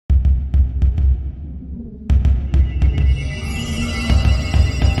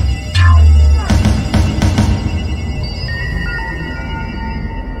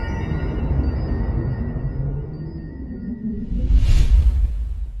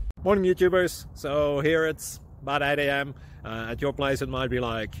Morning YouTubers. So here it's about 8 a.m. At your place it might be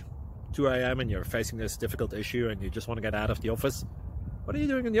like 2 a.m. and you're facing this difficult issue and you just want to get out of the office. What are you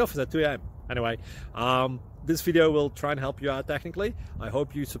doing in the office at 2 a.m.? Anyway, this video will try and help you out technically. I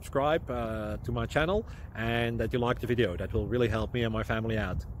hope you subscribe to my channel and that you like the video. That will really help me and my family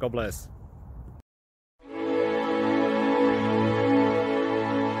out. God bless.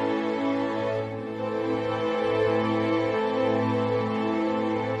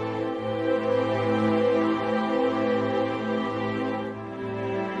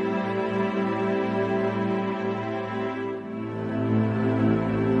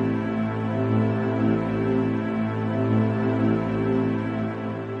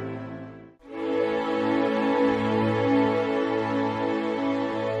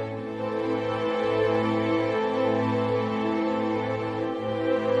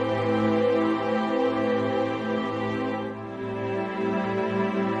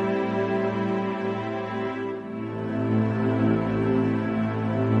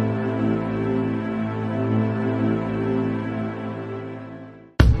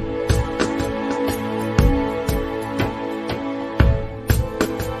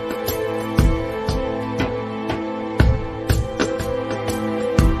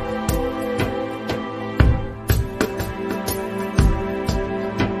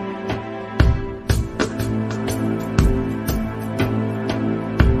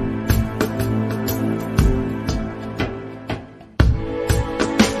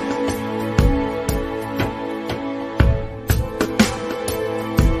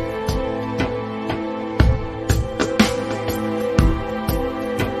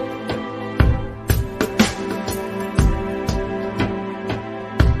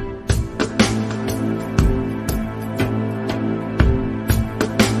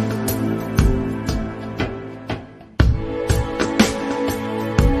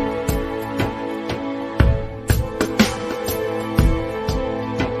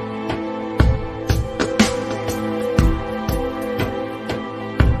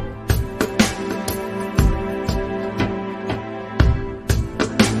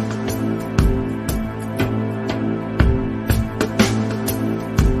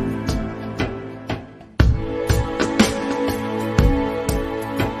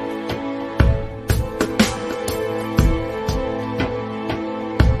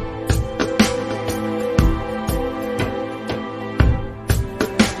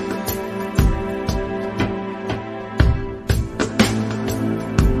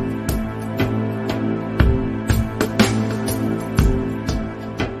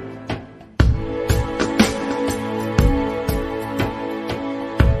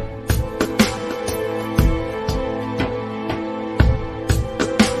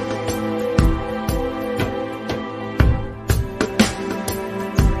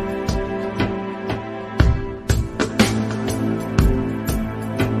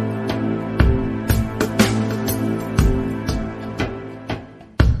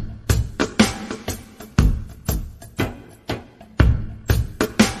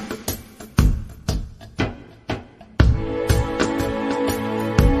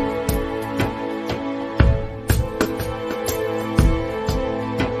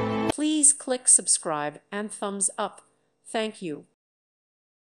 Please click subscribe and thumbs up. Thank you.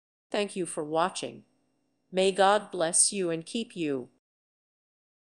 Thank you for watching. May God bless you and keep you.